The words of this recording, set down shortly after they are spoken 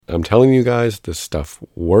I'm telling you guys, this stuff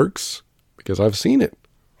works because I've seen it.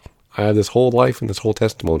 I have this whole life and this whole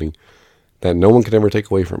testimony that no one can ever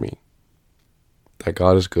take away from me. That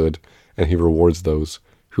God is good and he rewards those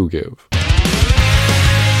who give.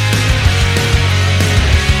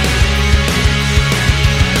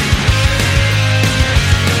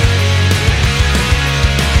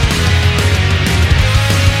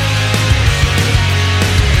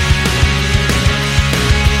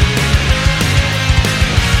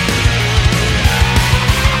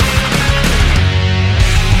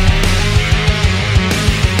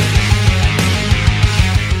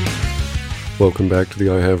 Welcome back to the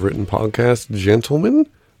I Have Written podcast, gentlemen.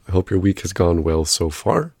 I hope your week has gone well so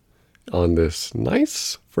far. On this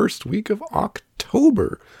nice first week of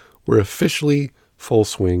October, we're officially full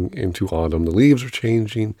swing into autumn. The leaves are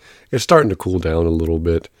changing. It's starting to cool down a little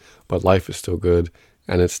bit, but life is still good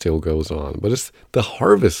and it still goes on. But it's the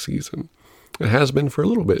harvest season. It has been for a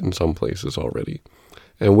little bit in some places already.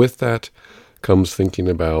 And with that comes thinking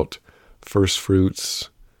about first fruits,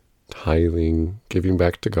 tithing, giving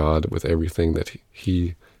back to God with everything that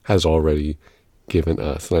he has already given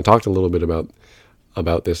us. And I talked a little bit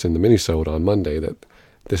about this in the mini-sode on Monday, that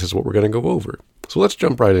this is what we're going to go over. So let's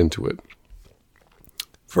jump right into it.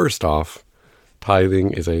 First off,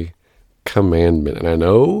 tithing is a commandment. And I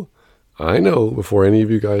know, before any of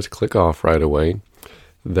you guys click off right away,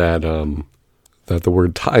 that the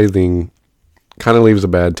word tithing kind of leaves a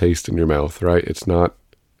bad taste in your mouth, right? It's not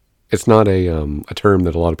a term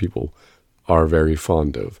that a lot of people are very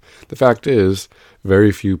fond of. The fact is,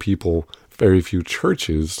 very few people, very few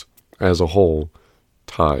churches as a whole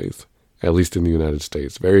tithe, at least in the United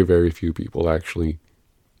States. Very, very few people actually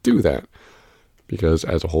do that because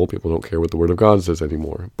as a whole, people don't care what the Word of God says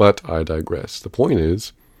anymore. But I digress. The point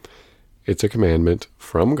is, it's a commandment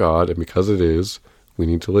from God, and because it is, we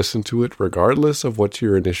need to listen to it regardless of what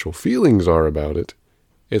your initial feelings are about it.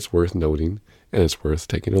 It's worth noting, and it's worth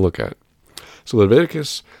taking a look at. So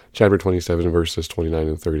Leviticus chapter 27, verses 29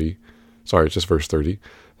 and 30, just verse 30,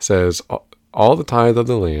 says, all the tithe of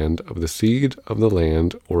the land, of the seed of the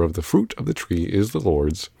land, or of the fruit of the tree is the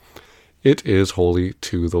Lord's. It is holy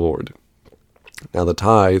to the Lord. Now the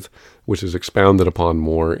tithe, which is expounded upon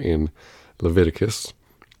more in Leviticus,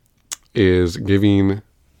 is giving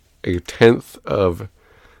a tenth of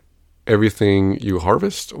everything you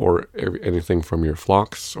harvest, or anything from your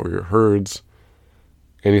flocks or your herds,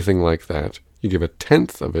 anything like that. You give a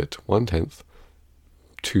tenth of it, 1/10,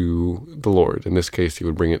 to the Lord. In this case, you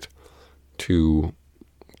would bring it to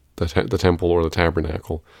the temple or the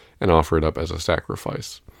tabernacle and offer it up as a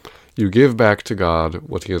sacrifice. You give back to God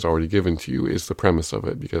what he has already given to you is the premise of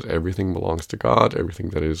it, because everything belongs to God. Everything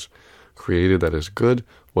that is created that is good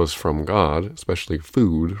was from God, especially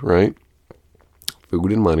food, right?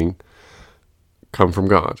 Food and money come from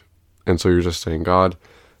God. And so you're just saying, God,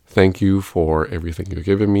 thank you for everything you've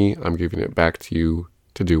given me. I'm giving it back to you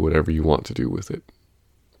to do whatever you want to do with it.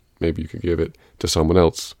 Maybe you could give it to someone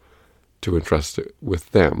else to entrust it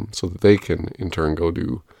with them so that they can in turn go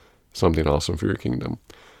do something awesome for your kingdom.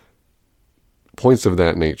 Points of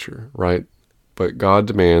that nature, right? But God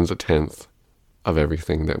demands a tenth of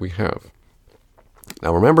everything that we have.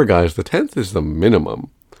 Now remember, guys, the tenth is the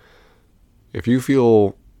minimum. If you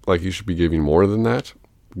feel like you should be giving more than that,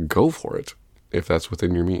 go for it. If that's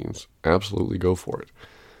within your means, absolutely go for it.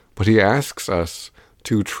 But he asks us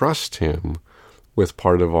to trust him with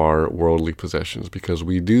part of our worldly possessions, because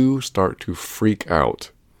we do start to freak out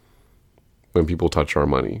when people touch our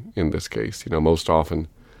money. In this case, most often,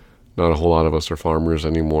 not a whole lot of us are farmers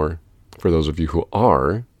anymore. For those of you who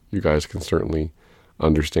are, you guys can certainly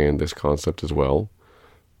understand this concept as well.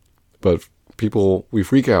 But we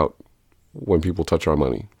freak out when people touch our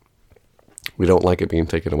money. We don't like it being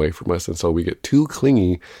taken away from us, and so we get too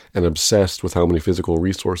clingy and obsessed with how many physical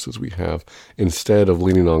resources we have instead of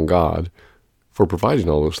leaning on God for providing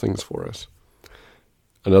all those things for us.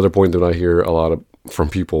 Another point that I hear a lot from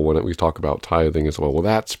people when we talk about tithing is, well,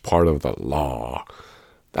 that's part of the law.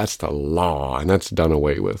 That's the law, and that's done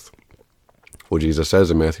away with. Well, Jesus says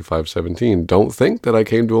in Matthew 5:17, don't think that I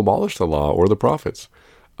came to abolish the law or the prophets.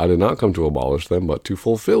 I did not come to abolish them, but to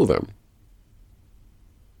fulfill them.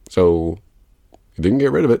 So he didn't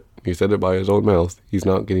get rid of it. He said it by his own mouth. He's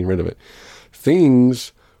not getting rid of it.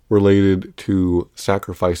 Things related to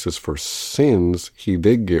sacrifices for sins, he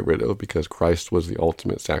did get rid of, because Christ was the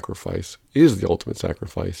ultimate sacrifice, is the ultimate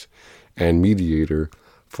sacrifice and mediator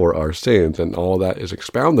for our sins. And all that is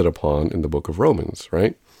expounded upon in the book of Romans,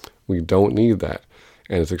 right? We don't need that.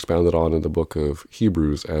 And it's expounded on in the book of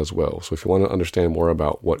Hebrews as well. So if you want to understand more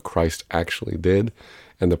about what Christ actually did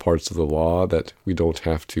and the parts of the law that we don't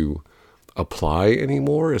have to apply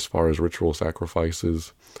anymore as far as ritual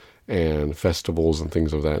sacrifices and festivals and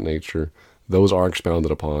things of that nature. Those are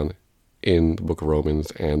expounded upon in the book of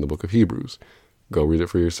Romans and the book of Hebrews. Go read it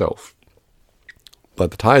for yourself.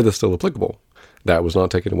 But the tithe is still applicable. That was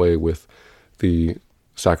not taken away with the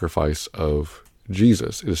sacrifice of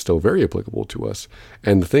Jesus. It is still very applicable to us.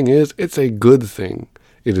 And the thing is, it's a good thing.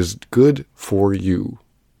 It is good for you.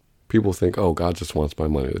 People think, oh, God just wants my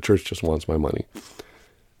money. The church just wants my money.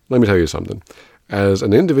 Let me tell you something. As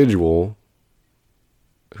an individual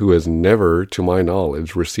who has never, to my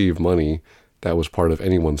knowledge, received money that was part of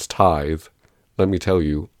anyone's tithe, let me tell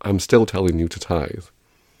you, I'm still telling you to tithe.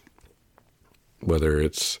 Whether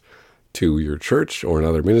it's to your church or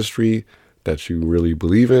another ministry that you really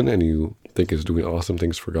believe in and you think is doing awesome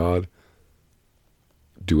things for God,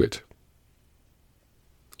 do it.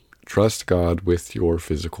 Trust God with your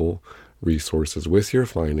physical resources, with your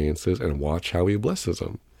finances, and watch how he blesses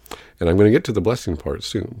them. And I'm going to get to the blessing part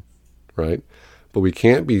soon, right? But we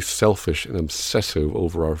can't be selfish and obsessive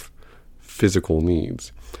over our physical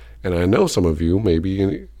needs. And I know some of you may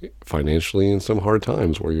be financially in some hard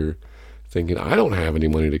times where you're thinking, I don't have any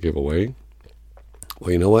money to give away.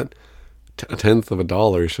 Well, you know what? A tenth of a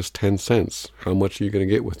dollar is just 10 cents. How much are you going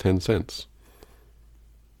to get with 10 cents?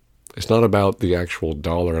 It's not about the actual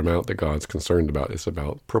dollar amount that God's concerned about. It's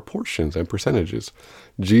about proportions and percentages.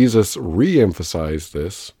 Jesus re-emphasized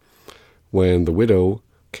this when the widow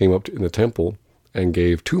came up in the temple and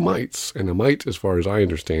gave 2 mites. And a mite, as far as I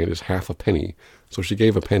understand, is half a penny. So she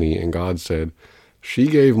gave a penny, and God said she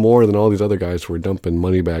gave more than all these other guys who were dumping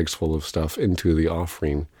money bags full of stuff into the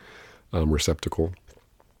offering receptacle,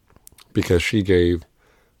 because she gave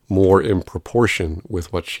more in proportion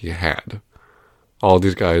with what she had. All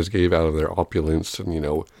these guys gave out of their opulence,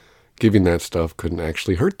 and, giving that stuff couldn't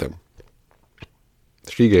actually hurt them.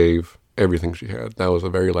 She gave everything she had. That was the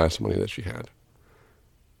very last money that she had.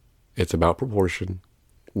 It's about proportion,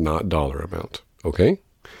 not dollar amount. Okay?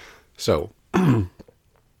 So,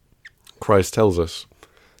 Christ tells us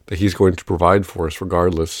that he's going to provide for us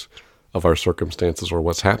regardless of our circumstances or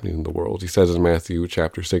what's happening in the world. He says in Matthew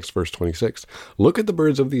chapter 6, verse 26, "Look at the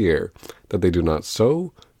birds of the air, that they do not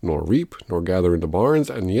sow, nor reap, nor gather into barns,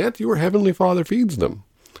 and yet your heavenly Father feeds them.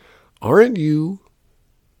 Aren't you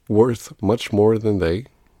worth much more than they?"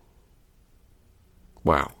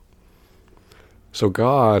 Wow. So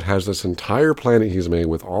God has this entire planet he's made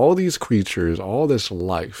with all these creatures, all this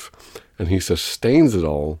life, and he sustains it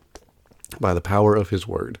all by the power of his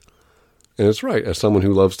word. And it's right. As someone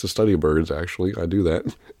who loves to study birds, actually, I do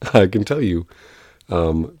that. I can tell you,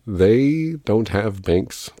 they don't have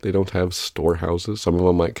banks. They don't have storehouses. Some of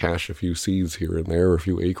them might cache a few seeds here and there, or a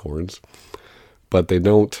few acorns, but they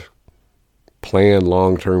don't plan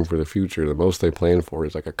long-term for the future. The most they plan for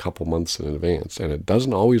is like a couple months in advance, and it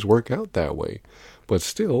doesn't always work out that way. But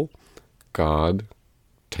still, God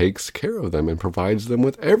takes care of them and provides them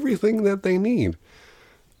with everything that they need.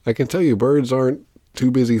 I can tell you, birds aren't too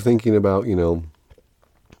busy thinking about,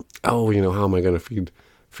 how am I going to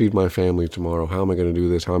feed my family tomorrow? How am I going to do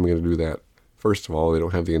this? How am I going to do that? First of all, they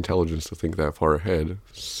don't have the intelligence to think that far ahead.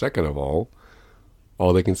 Second of all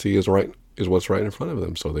they can see is what's right in front of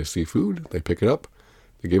them. So they see food, they pick it up,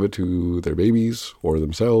 they give it to their babies or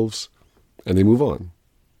themselves, and they move on.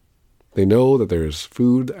 They know that there's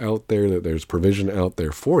food out there, that there's provision out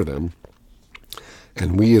there for them.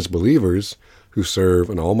 And we as believers who serve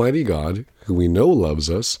an almighty God, who we know loves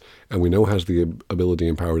us, and we know has the ability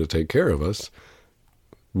and power to take care of us,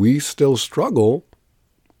 we still struggle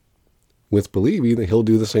with believing that he'll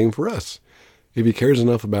do the same for us. If he cares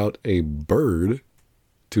enough about a bird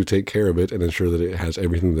to take care of it and ensure that it has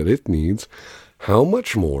everything that it needs, how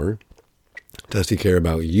much more does he care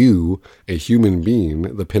about you, a human being,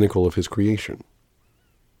 the pinnacle of his creation?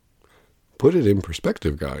 Put it in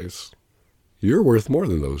perspective, guys. You're worth more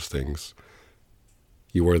than those things.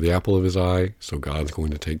 You are the apple of his eye, so God's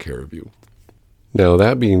going to take care of you. Now,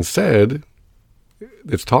 that being said,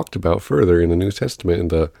 it's talked about further in the New Testament in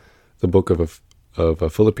the book of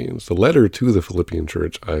Philippians, the letter to the Philippian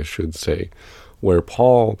church, I should say, where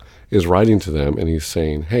Paul is writing to them and he's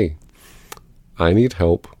saying, hey, I need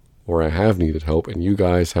help, or I have needed help, and you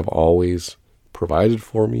guys have always provided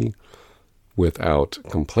for me without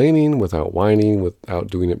complaining, without whining, without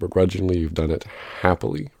doing it begrudgingly. You've done it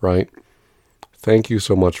happily, right? Thank you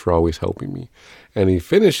so much for always helping me. And he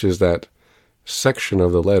finishes that section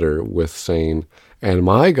of the letter with saying, and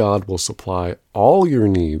my God will supply all your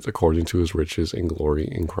needs according to his riches in glory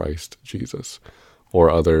in Christ Jesus. Or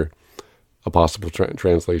a possible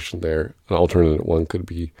translation there, an alternate one could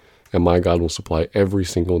be, and my God will supply every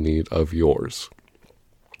single need of yours.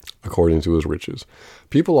 according to his riches.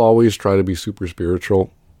 People always try to be super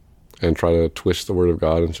spiritual and try to twist the word of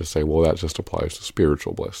God and just say, well, that just applies to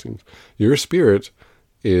spiritual blessings. Your spirit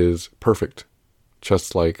is perfect,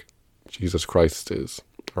 just like Jesus Christ is,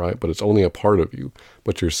 all right? But it's only a part of you.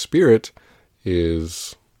 But your spirit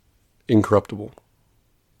is incorruptible,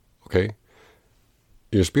 okay?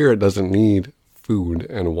 Your spirit doesn't need food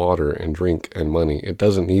and water and drink and money. It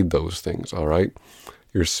doesn't need those things, all right?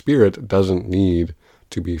 Your spirit doesn't need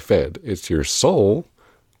to be fed. It's your soul,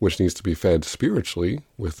 which needs to be fed spiritually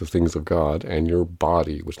with the things of God, and your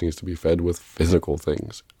body, which needs to be fed with physical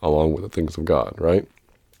things along with the things of God, right?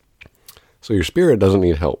 So your spirit doesn't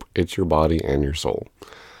need help. It's your body and your soul.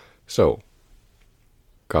 So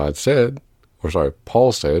Paul said,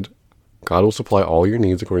 God will supply all your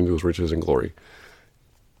needs according to his riches and glory.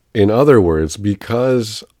 In other words,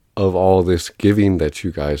 because of all this giving that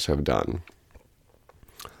you guys have done,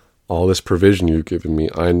 all this provision you've given me,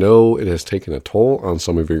 I know it has taken a toll on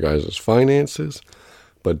some of your guys' finances,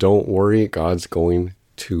 but don't worry, God's going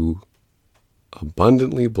to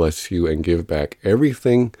abundantly bless you and give back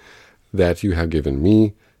everything that you have given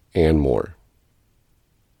me and more.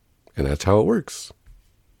 And that's how it works.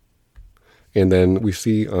 And then we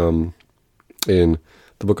see in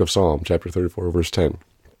the book of Psalm, chapter 34, verse 10,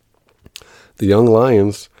 the young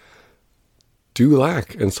lions do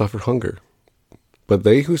lack and suffer hunger, but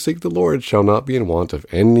they who seek the Lord shall not be in want of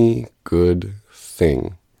any good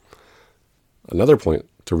thing. Another point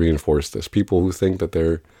to reinforce this, people who think that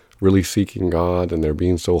they're really seeking God and they're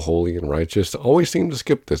being so holy and righteous always seem to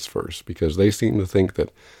skip this verse, because they seem to think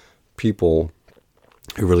that people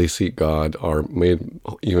who really seek God are made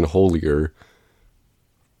even holier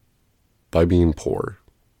by being poor,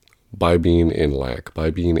 by being in lack, by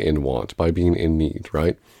being in want, by being in need,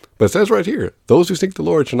 right? But it says right here, those who seek the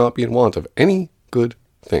Lord shall not be in want of any good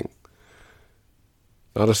thing.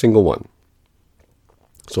 Not a single one.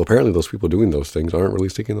 So apparently those people doing those things aren't really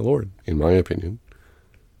seeking the Lord, in my opinion.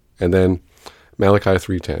 And then Malachi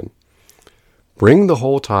 3:10. Bring the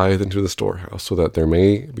whole tithe into the storehouse, so that there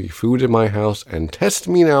may be food in my house, and test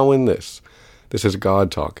me now in this. This is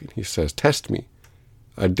God talking. He says, test me.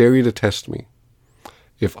 I dare you to test me.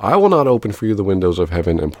 If I will not open for you the windows of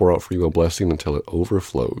heaven and pour out for you a blessing until it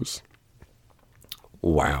overflows.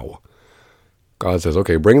 Wow. God says,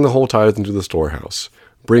 okay, bring the whole tithe into the storehouse.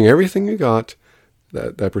 Bring everything you got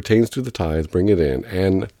that pertains to the tithe, bring it in,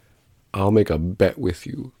 and I'll make a bet with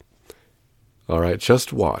you. All right,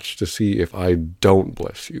 just watch to see if I don't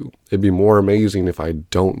bless you. It'd be more amazing if I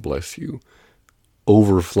don't bless you.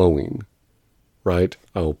 Overflowing, right?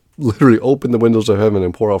 I'll literally open the windows of heaven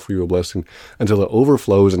and pour out for you a blessing until it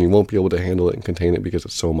overflows and you won't be able to handle it and contain it because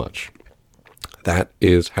it's so much. That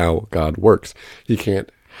is how God works. He can't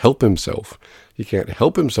help himself. He can't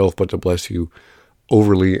help himself but to bless you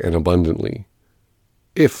overly and abundantly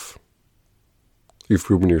if you've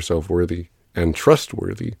proven yourself worthy and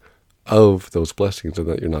trustworthy of those blessings, and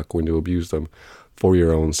that you're not going to abuse them for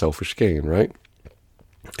your own selfish gain, right?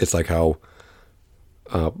 It's like how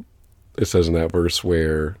it says in that verse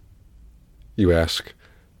where you ask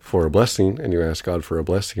for a blessing and you ask God for a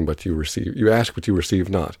blessing, but you ask but you receive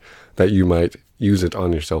not, that you might use it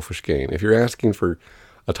on your selfish gain. If you're asking for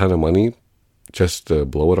a ton of money just to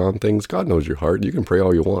blow it on things, God knows your heart. You can pray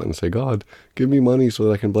all you want and say, God, give me money so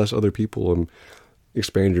that I can bless other people and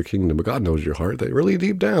expand your kingdom. But God knows your heart, that really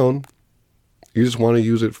deep down, you just want to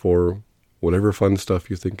use it for whatever fun stuff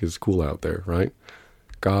you think is cool out there, right?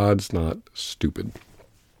 God's not stupid.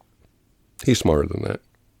 He's smarter than that.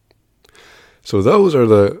 So those are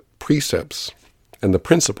the precepts and the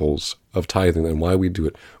principles of tithing and why we do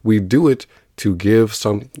it. We do it to give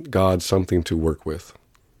God something to work with.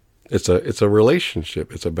 It's a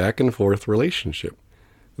relationship. It's a back and forth relationship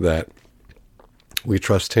that we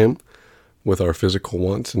trust him with our physical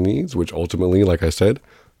wants and needs, which ultimately, like I said,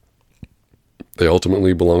 they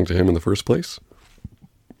ultimately belong to him in the first place.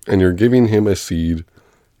 And you're giving him a seed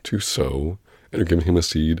to sow, and you're giving him a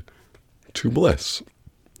seed to bless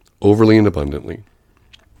overly and abundantly.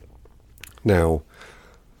 Now,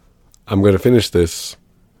 I'm going to finish this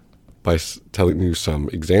by telling you some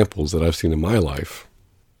examples that I've seen in my life.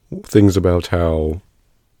 Things about how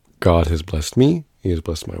God has blessed me, he has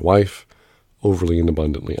blessed my wife overly and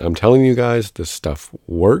abundantly. I'm telling you guys, this stuff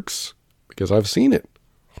works because I've seen it.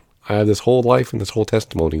 I have this whole life and this whole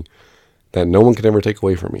testimony that no one can ever take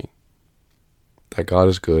away from me. That God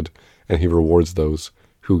is good and he rewards those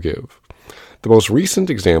who give. The most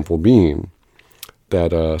recent example being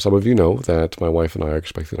that some of you know that my wife and I are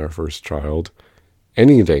expecting our first child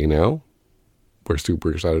any day now. We're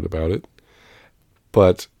super excited about it.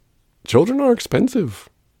 But children are expensive.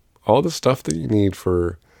 All the stuff that you need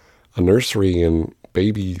for a nursery and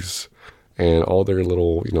babies and all their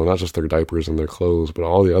little, not just their diapers and their clothes, but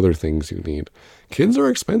all the other things you need. Kids are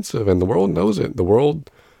expensive, and the world knows it. The world,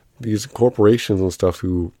 these corporations and stuff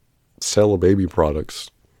who sell baby products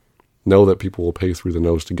know that people will pay through the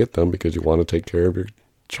nose to get them because you want to take care of your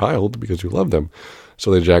child because you love them. So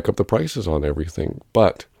they jack up the prices on everything.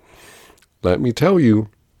 But let me tell you,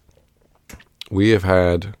 we have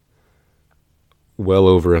had well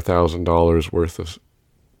over $1,000 worth of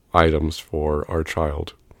items for our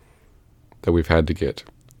child that we've had to get.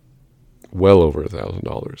 Well over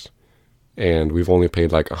 $1,000. And we've only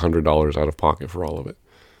paid like $100 out of pocket for all of it.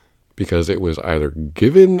 Because it was either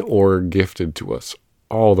given or gifted to us.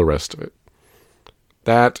 All the rest of it.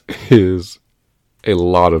 That is a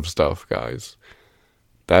lot of stuff, guys.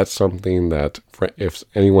 That's something that if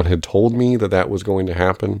anyone had told me that that was going to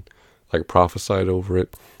happen, like prophesied over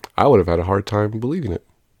it, I would have had a hard time believing it.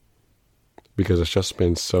 Because it's just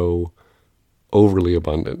been so overly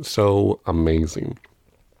abundant, so amazing.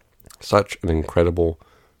 Such an incredible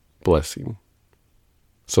blessing.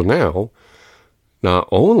 So now, not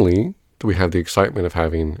only do we have the excitement of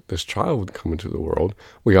having this child come into the world,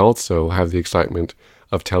 we also have the excitement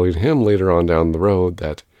of telling him later on down the road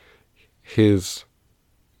that his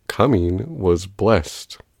coming was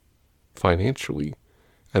blessed financially,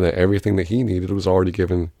 and that everything that he needed was already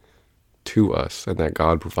given to us, and that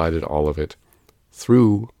God provided all of it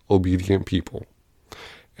through obedient people.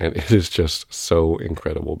 And it is just so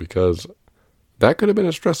incredible, because that could have been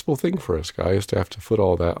a stressful thing for us, guys, to have to foot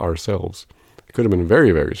all that ourselves. It could have been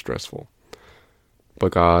very, very stressful.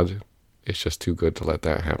 But God is just too good to let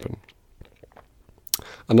that happen.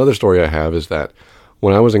 Another story I have is that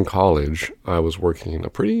when I was in college, I was working a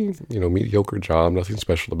pretty, mediocre job, nothing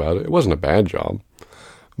special about it. It wasn't a bad job,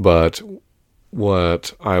 but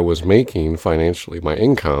what I was making financially, my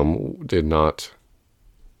income did not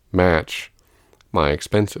match my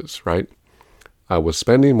expenses, right? I was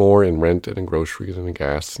spending more in rent and in groceries and in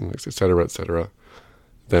gas and et cetera,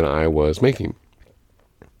 than I was making.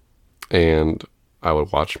 And I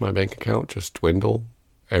would watch my bank account just dwindle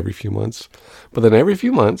every few months. But then every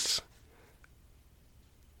few months,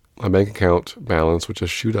 my bank account balance would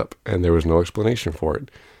just shoot up, and there was no explanation for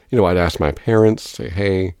it. I'd ask my parents, say,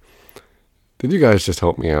 hey, did you guys just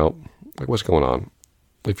help me out? Like, what's going on?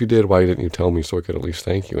 If you did, why didn't you tell me so I could at least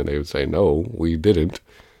thank you? And they would say, no, we didn't.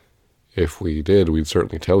 If we did, we'd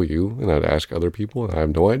certainly tell you. And I'd ask other people, and I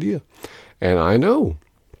have no idea. And I know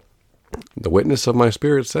the witness of my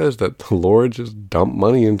spirit says that the Lord just dumped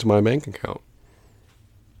money into my bank account.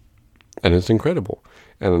 And it's incredible.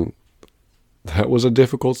 And that was a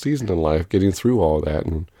difficult season in life, getting through all that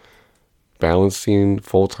and balancing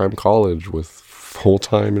full-time college with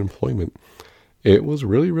full-time employment. It was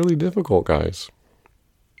really, really difficult, guys.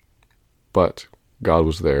 But God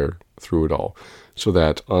was there through it all. So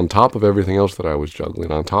that on top of everything else that I was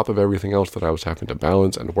juggling, on top of everything else that I was having to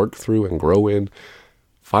balance and work through and grow in,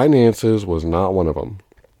 finances was not one of them.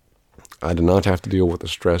 I did not have to deal with the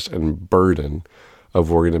stress and burden of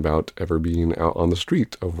worrying about ever being out on the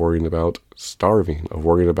street, of worrying about starving, of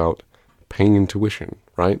worrying about paying tuition,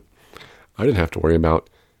 right? I didn't have to worry about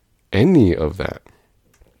any of that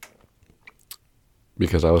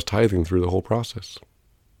because I was tithing through the whole process.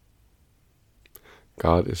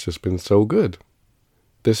 God has just been so good.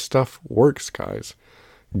 This stuff works, guys.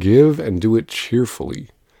 Give and do it cheerfully.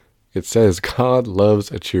 It says God loves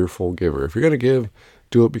a cheerful giver. If you're going to give,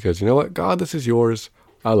 do it because, you know what? God, this is yours.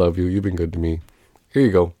 I love you. You've been good to me. Here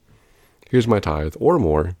you go. Here's my tithe or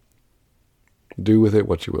more. Do with it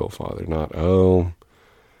what you will, Father. Not,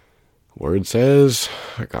 word says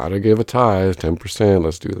I got to give a tithe, 10%.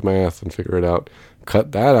 Let's do the math and figure it out.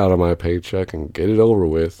 Cut that out of my paycheck and get it over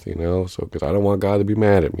with, so because I don't want God to be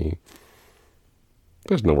mad at me.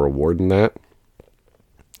 There's no reward in that.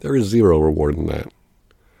 There is zero reward in that.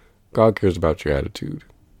 God cares about your attitude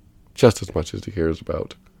just as much as he cares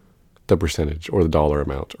about the percentage or the dollar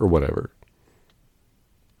amount or whatever.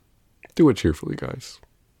 Do it cheerfully, guys.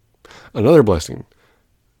 Another blessing.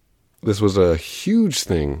 This was a huge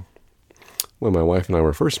thing when my wife and I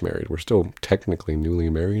were first married. We're still technically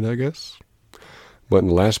newly married, I guess. But in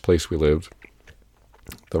the last place we lived,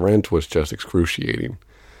 the rent was just excruciating.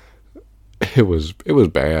 It was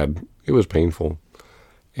bad. It was painful.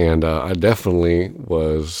 And I definitely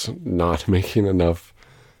was not making enough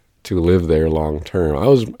to live there long term. I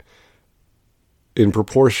was, in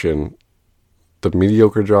proportion, the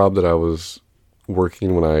mediocre job that I was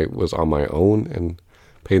working when I was on my own and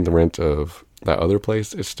paying the rent of that other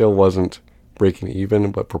place, it still wasn't breaking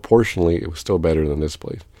even, but proportionally it was still better than this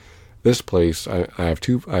place. This place, I had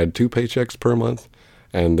two paychecks per month,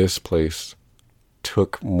 and this place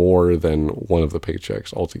took more than one of the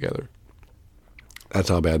paychecks altogether. That's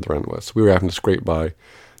how bad the rent was. We were having to scrape by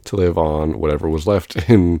to live on whatever was left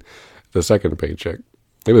in the second paycheck.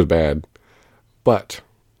 It was bad. But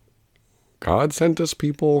God sent us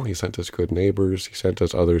people. He sent us good neighbors. He sent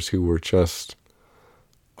us others who were just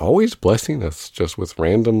always blessing us just with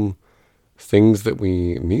random things that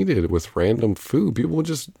we needed, with random food. People would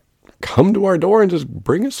just come to our door and just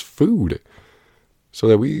bring us food so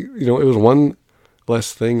that we, it was one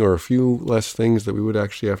less thing or a few less things that we would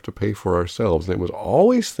actually have to pay for ourselves. And it was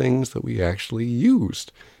always things that we actually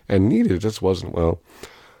used and needed. It just wasn't, well,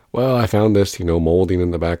 I found this, molding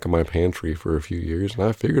in the back of my pantry for a few years, and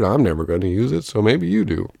I figured I'm never going to use it, so maybe you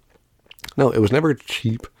do. No, it was never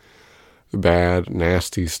cheap, bad,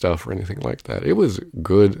 nasty stuff or anything like that. It was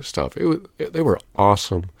good stuff. They were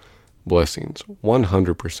awesome blessings,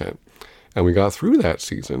 100%. And we got through that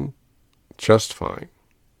season just fine.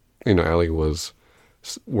 Allie was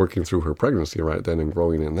working through her pregnancy right then and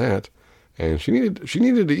growing in that, and she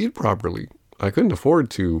needed to eat properly. I couldn't afford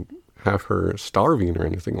to have her starving or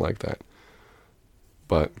anything like that.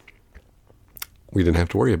 But we didn't have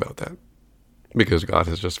to worry about that because God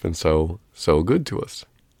has just been so good to us.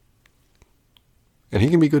 And he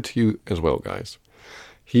can be good to you as well, guys.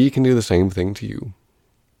 He can do the same thing to you.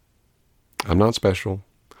 I'm not special.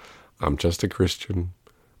 I'm just a Christian.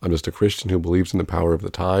 I'm just a Christian who believes in the power of the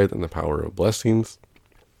tithe and the power of blessings.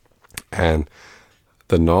 And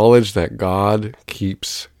the knowledge that God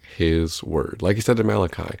keeps his word. Like he said to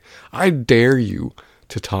Malachi, I dare you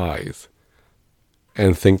to tithe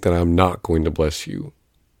and think that I'm not going to bless you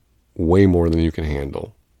way more than you can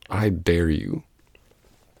handle. I dare you.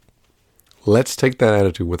 Let's take that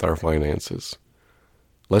attitude with our finances.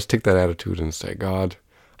 Let's take that attitude and say, God,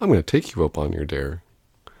 I'm going to take you up on your dare.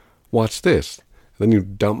 Watch this. Then you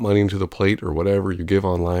dump money into the plate or whatever you give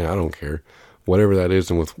online. I don't care. Whatever that is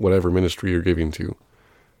and with whatever ministry you're giving to.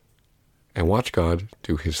 And watch God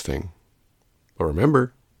do his thing. But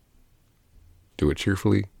remember, do it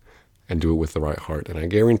cheerfully and do it with the right heart. And I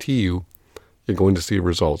guarantee you, you're going to see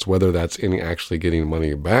results, whether that's in actually getting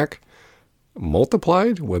money back,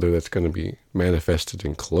 multiplied, whether that's going to be manifested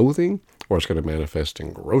in clothing, or it's going to manifest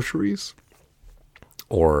in groceries,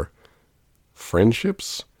 or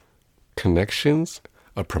friendships, connections,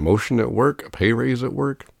 a promotion at work, a pay raise at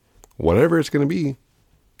work, whatever it's going to be,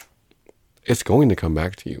 it's going to come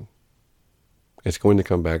back to you. It's going to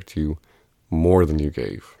come back to you more than you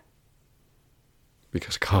gave.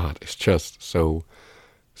 Because God is just so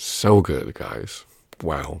good, guys.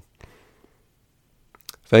 Wow.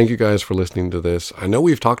 Thank you guys for listening to this. I know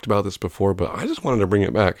we've talked about this before, but I just wanted to bring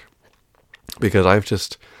it back because I've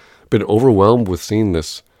just been overwhelmed with seeing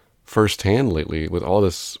this firsthand lately with all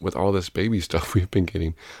this baby stuff we've been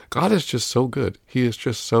getting. God is just so good. He is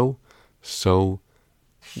just so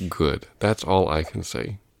good. That's all I can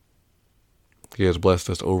say. He has blessed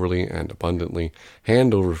us overly and abundantly,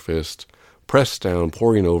 hand over fist, pressed down,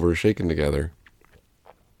 pouring over, shaken together.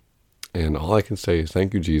 And all I can say is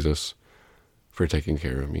thank you, Jesus, for taking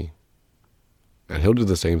care of me. And he'll do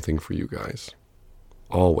the same thing for you guys.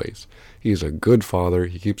 Always. He is a good father.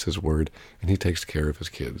 He keeps his word, and he takes care of his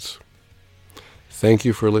kids. Thank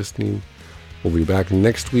you for listening. We'll be back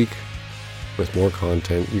next week with more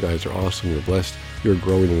content. You guys are awesome. You're blessed. You're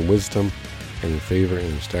growing in wisdom and in favor and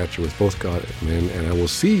in stature with both God and men. And I will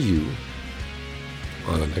see you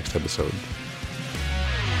on the next episode.